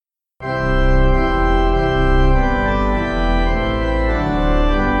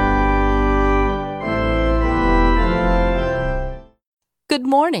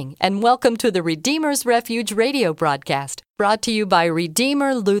morning, and welcome to the Redeemer's Refuge radio broadcast, brought to you by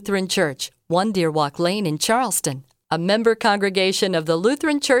Redeemer Lutheran Church, 1 Deer Walk Lane in Charleston, a member congregation of the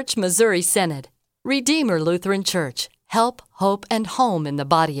Lutheran Church Missouri Synod. Redeemer Lutheran Church, help, hope, and home in the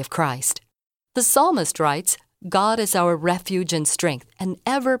body of Christ. The psalmist writes, God is our refuge and strength, an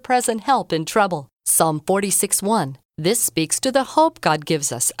ever-present help in trouble. Psalm 46:1. This speaks to the hope God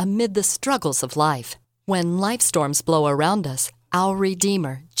gives us amid the struggles of life. When life storms blow around us, our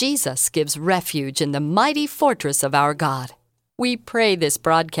Redeemer, Jesus, gives refuge in the mighty fortress of our God. We pray this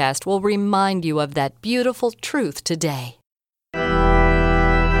broadcast will remind you of that beautiful truth today.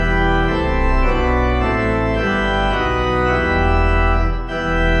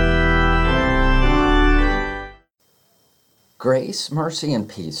 Grace, mercy, and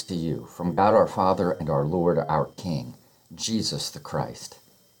peace to you from God our Father and our Lord our King, Jesus the Christ.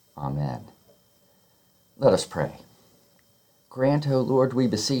 Amen. Let us pray. Grant, O Lord, we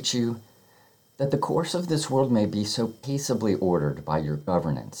beseech you, that the course of this world may be so peaceably ordered by your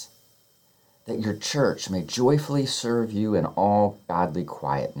governance, that your church may joyfully serve you in all godly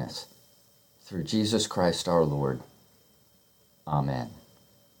quietness. Through Jesus Christ our Lord. Amen.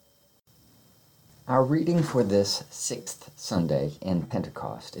 Our reading for this sixth Sunday in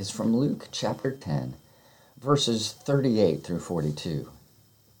Pentecost is from Luke chapter 10, verses 38 through 42.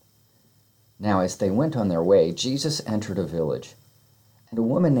 Now as they went on their way, Jesus entered a village, and a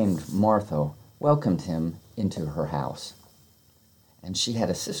woman named Martha welcomed him into her house. And she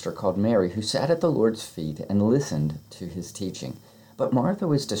had a sister called Mary who sat at the Lord's feet and listened to his teaching. But Martha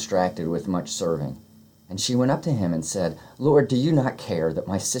was distracted with much serving. And she went up to him and said, Lord, do you not care that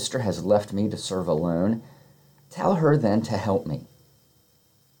my sister has left me to serve alone? Tell her then to help me.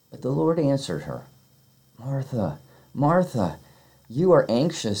 But the Lord answered her, Martha, Martha, you are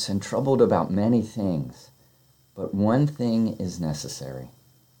anxious and troubled about many things, but one thing is necessary.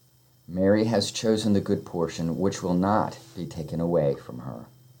 Mary has chosen the good portion, which will not be taken away from her.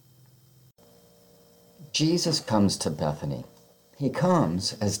 Jesus comes to Bethany. He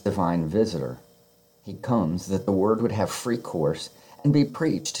comes as divine visitor. He comes that the word would have free course and be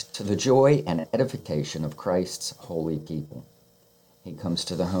preached to the joy and edification of Christ's holy people. He comes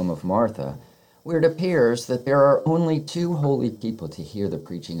to the home of Martha, where it appears that there are only two holy people to hear the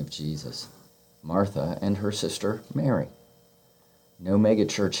preaching of Jesus, Martha and her sister Mary. No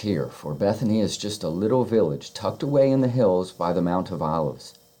megachurch here, for Bethany is just a little village tucked away in the hills by the Mount of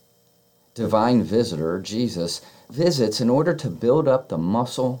Olives. Divine visitor, Jesus, visits in order to build up the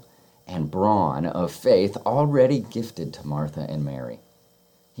muscle and brawn of faith already gifted to Martha and Mary.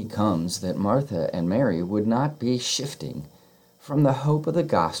 He comes that Martha and Mary would not be shifting from the hope of the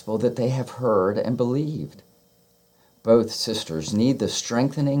gospel that they have heard and believed. Both sisters need the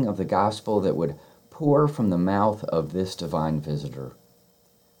strengthening of the gospel that would pour from the mouth of this divine visitor.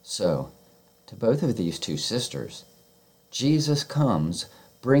 So, to both of these two sisters, Jesus comes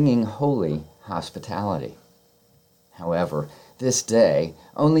bringing holy hospitality. However, this day,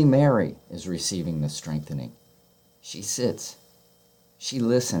 only Mary is receiving the strengthening. She sits. She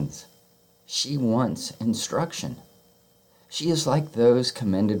listens. She wants instruction. She is like those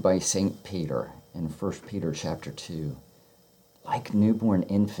commended by St. Peter in 1 Peter chapter 2. Like newborn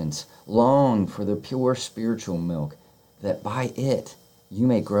infants, long for the pure spiritual milk, that by it you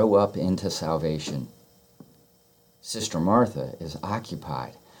may grow up into salvation. Sister Martha is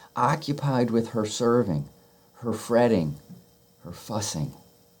occupied with her serving, her fretting, her fussing,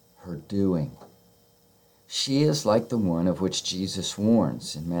 her doing. She is like the one of which Jesus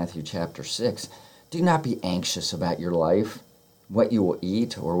warns in Matthew chapter 6. Do not be anxious about your life, what you will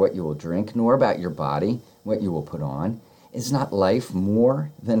eat or what you will drink, nor about your body, what you will put on. Is not life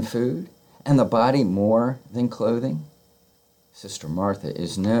more than food, and the body more than clothing? Sister Martha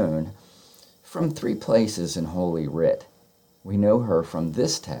is known from three places in Holy Writ. We know her from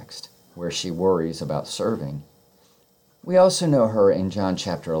this text, where she worries about serving. We also know her in John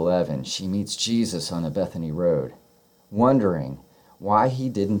chapter 11. She meets Jesus on the Bethany Road, wondering why he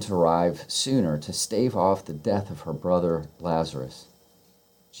didn't arrive sooner to stave off the death of her brother Lazarus.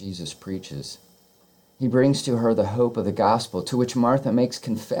 Jesus preaches. He brings to her the hope of the gospel, to which Martha makes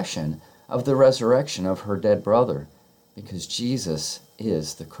confession of the resurrection of her dead brother, because Jesus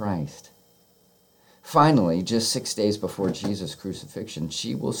is the Christ. Finally, just 6 days before Jesus' crucifixion,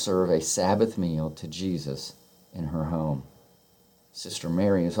 she will serve a Sabbath meal to Jesus in her home. Sister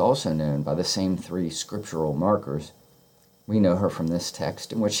Mary is also known by the same three scriptural markers. We know her from this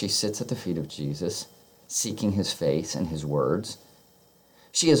text in which she sits at the feet of Jesus, seeking his face and his words.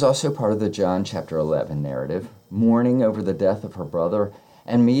 She is also part of the John chapter 11 narrative, mourning over the death of her brother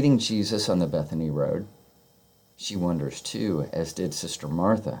and meeting Jesus on the Bethany Road. She wonders too, as did Sister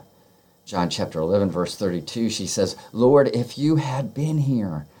Martha. John chapter 11, verse 32, she says, "Lord, if you had been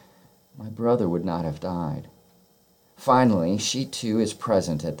here, my brother would not have died." Finally, she too is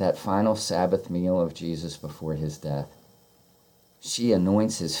present at that final Sabbath meal of Jesus before his death. She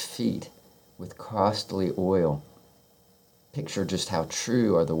anoints his feet with costly oil. Picture just how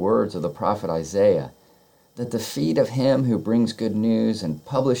true are the words of the prophet Isaiah, that the feet of him who brings good news and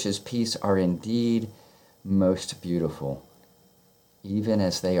publishes peace are indeed most beautiful, even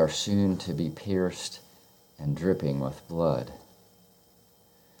as they are soon to be pierced and dripping with blood.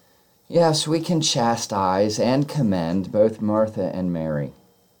 Yes, we can chastise and commend both Martha and Mary.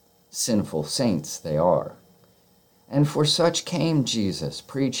 Sinful saints they are. And for such came Jesus,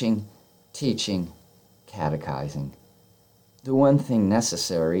 preaching, teaching, catechizing. The one thing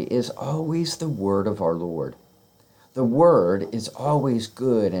necessary is always the word of our Lord. The word is always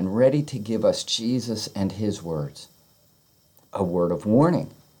good and ready to give us Jesus and his words. A word of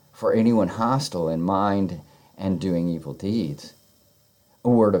warning for anyone hostile in mind and doing evil deeds. A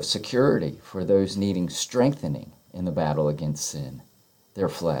word of security for those needing strengthening in the battle against sin, their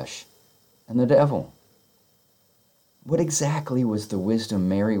flesh, and the devil. What exactly was the wisdom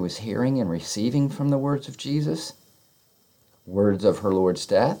Mary was hearing and receiving from the words of Jesus? Words of her Lord's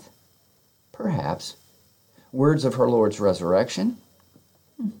death? Perhaps. Words of her Lord's resurrection?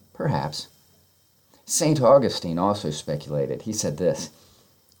 Perhaps. St. Augustine also speculated. He said this,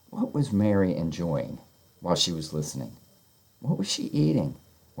 "What was Mary enjoying while she was listening? What was she eating?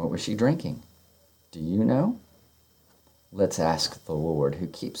 What was she drinking? Do you know?" Let's ask the Lord, who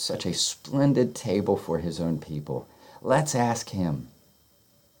keeps such a splendid table for his own people. Let's ask him.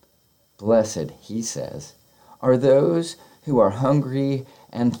 Blessed, he says, are those who are hungry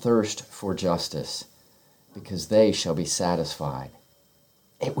and thirst for justice, because they shall be satisfied.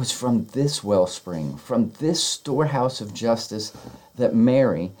 It was from this wellspring, from this storehouse of justice, that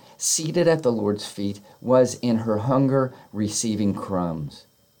Mary, seated at the Lord's feet, was in her hunger receiving crumbs.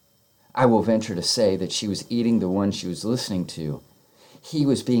 I will venture to say that she was eating the one she was listening to. He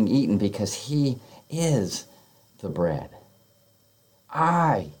was being eaten because he is the bread.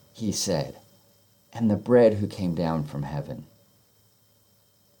 "I," he said, "am the bread who came down from heaven."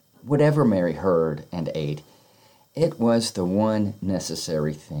 Whatever Mary heard and ate, it was the one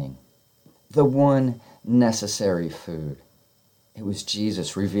necessary thing, the one necessary food. It was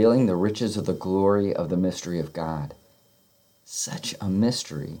Jesus revealing the riches of the glory of the mystery of God. Such a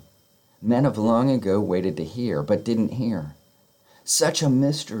mystery men of long ago waited to hear, but didn't hear. Such a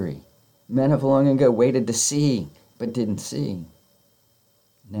mystery men of long ago waited to see, but didn't see.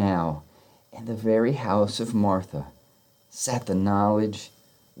 Now, in the very house of Martha, sat the knowledge,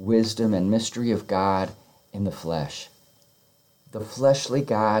 wisdom, and mystery of God in the flesh. The fleshly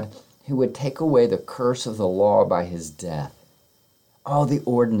God who would take away the curse of the law by his death. All the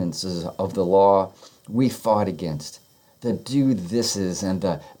ordinances of the law we fought against, the do thises and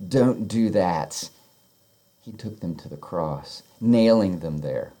the don't do that's. He took them to the cross, nailing them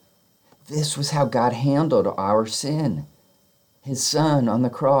there. This was how God handled our sin. His Son on the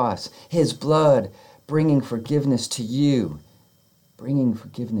cross, his blood bringing forgiveness to you, bringing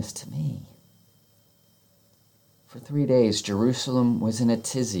forgiveness to me. For 3 days, Jerusalem was in a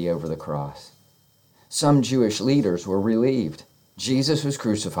tizzy over the cross. Some Jewish leaders were relieved. Jesus was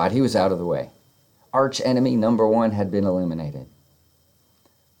crucified. He was out of the way. Arch enemy number one had been eliminated.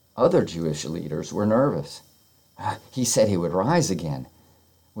 Other Jewish leaders were nervous. He said he would rise again.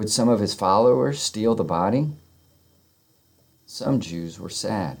 Would some of his followers steal the body? Some Jews were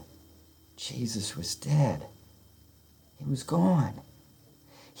sad. Jesus was dead. He was gone.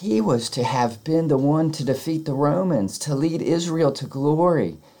 He was to have been the one to defeat the Romans, to lead Israel to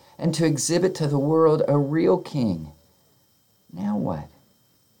glory, and to exhibit to the world a real king. Now what?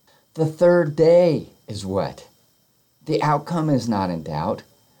 The third day is what? The outcome is not in doubt.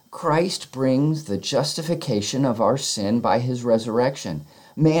 Christ brings the justification of our sin by his resurrection.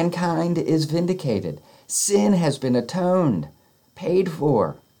 Mankind is vindicated. Sin has been atoned, paid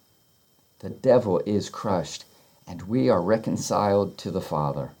for. The devil is crushed, and we are reconciled to the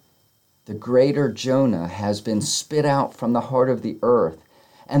Father. The greater Jonah has been spit out from the heart of the earth,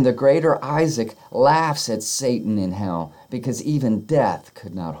 and the greater Isaac laughs at Satan in hell, because even death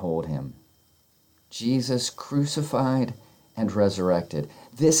could not hold him. Jesus crucified and resurrected.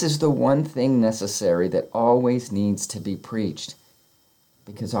 This is the one thing necessary that always needs to be preached,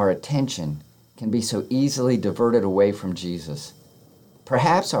 because our attention can be so easily diverted away from Jesus.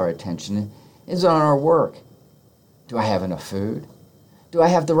 Perhaps our attention is on our work. Do I have enough food? Do I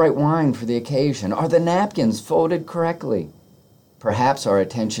have the right wine for the occasion? Are the napkins folded correctly? Perhaps our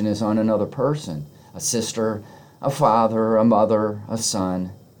attention is on another person, a sister, a father, a mother, a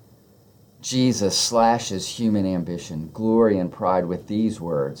son. Jesus slashes human ambition, glory, and pride with these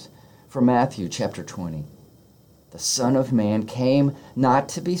words from Matthew chapter 20. The Son of Man came not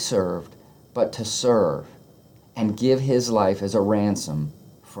to be served, but to serve and give his life as a ransom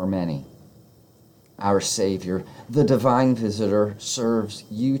for many. Our Savior, the divine visitor, serves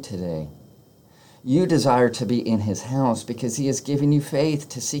you today. You desire to be in his house because he has given you faith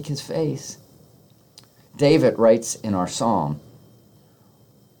to seek his face. David writes in our psalm,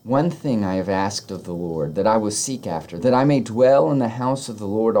 "One thing I have asked of the Lord, that I will seek after, that I may dwell in the house of the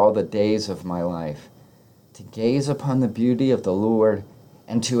Lord all the days of my life, to gaze upon the beauty of the Lord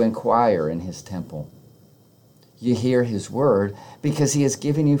and to inquire in his temple." You hear his word because he has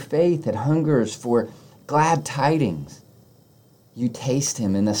given you faith that hungers for glad tidings. You taste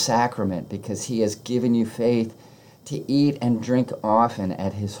him in the sacrament because he has given you faith to eat and drink often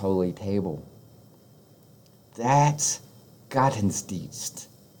at his holy table. That's Gottesdienst.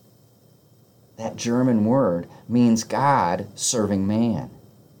 That German word means God serving man.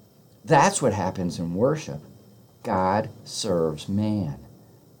 That's what happens in worship. God serves man.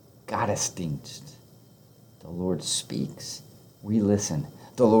 Gottesdienst. The Lord speaks, we listen.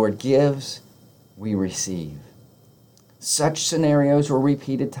 The Lord gives, we receive. Such scenarios were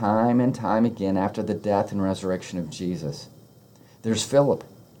repeated time and time again after the death and resurrection of Jesus. There's Philip.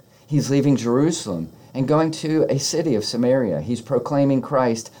 He's leaving Jerusalem and going to a city of Samaria. He's proclaiming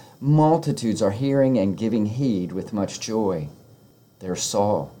Christ. Multitudes are hearing and giving heed with much joy. There's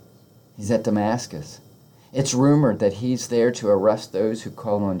Saul. He's at Damascus. It's rumored that he's there to arrest those who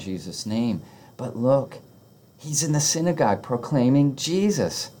call on Jesus' name. But look, he's in the synagogue proclaiming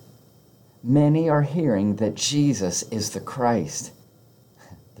Jesus. Many are hearing that Jesus is the Christ.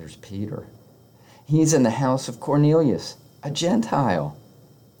 There's Peter. He's in the house of Cornelius, a Gentile.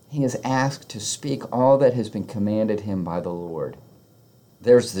 He is asked to speak all that has been commanded him by the Lord.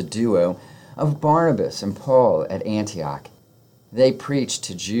 There's the duo of Barnabas and Paul at Antioch. They preached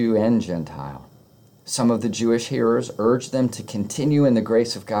to Jew and Gentile. Some of the Jewish hearers urged them to continue in the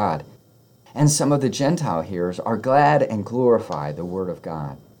grace of God, and some of the Gentile hearers are glad and glorify the word of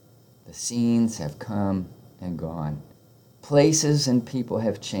God. The scenes have come and gone. Places and people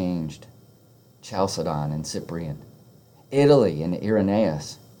have changed. Chalcedon and Cyprian, Italy and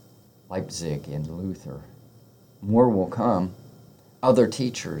Irenaeus, Leipzig and Luther. More will come. Other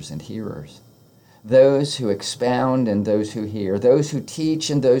teachers and hearers. Those who expound and those who hear. Those who teach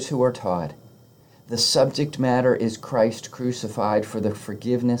and those who are taught. The subject matter is Christ crucified for the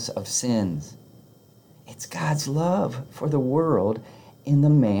forgiveness of sins. It's God's love for the world in the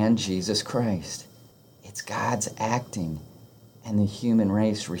man Jesus Christ. It's God's acting and the human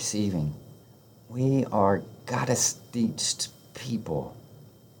race receiving. We are Gottesdienst people.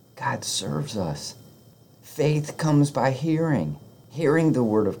 God serves us. Faith comes by hearing the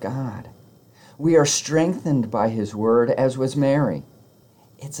word of God. We are strengthened by his word, as was Mary.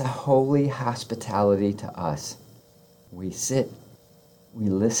 It's a holy hospitality to us. We sit, we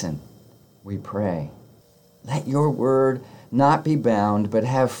listen, we pray. Let your word not be bound, but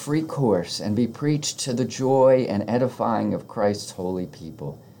have free course and be preached to the joy and edifying of Christ's holy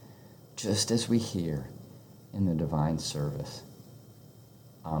people, just as we hear in the divine service.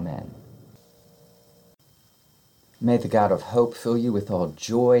 Amen. May the God of hope fill you with all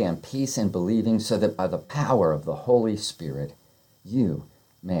joy and peace in believing, so that by the power of the Holy Spirit you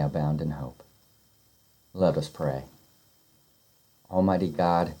may abound in hope. Let us pray. Almighty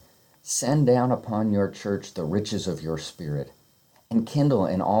God, send down upon your church the riches of your Spirit, and kindle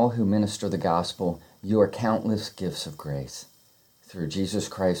in all who minister the gospel your countless gifts of grace. Through Jesus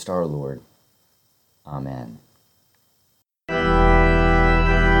Christ our Lord. Amen.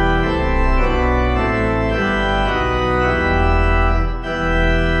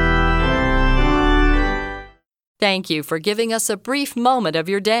 Thank you for giving us a brief moment of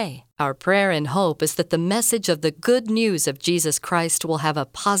your day. Our prayer and hope is that the message of the good news of Jesus Christ will have a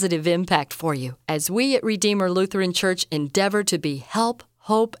positive impact for you as we at Redeemer Lutheran Church endeavor to be help,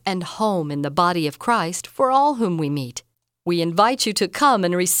 hope, and home in the body of Christ for all whom we meet. We invite you to come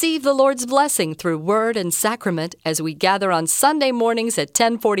and receive the Lord's blessing through word and sacrament as we gather on Sunday mornings at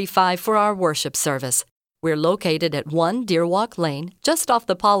 10:45 for our worship service. We're located at 1 Deer Walk Lane, just off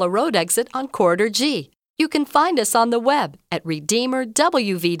the Paula Road exit on Corridor G. You can find us on the web at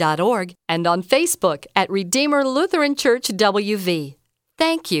redeemerwv.org and on Facebook at Redeemer Lutheran Church WV.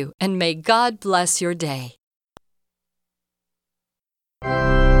 Thank you, and may God bless your day.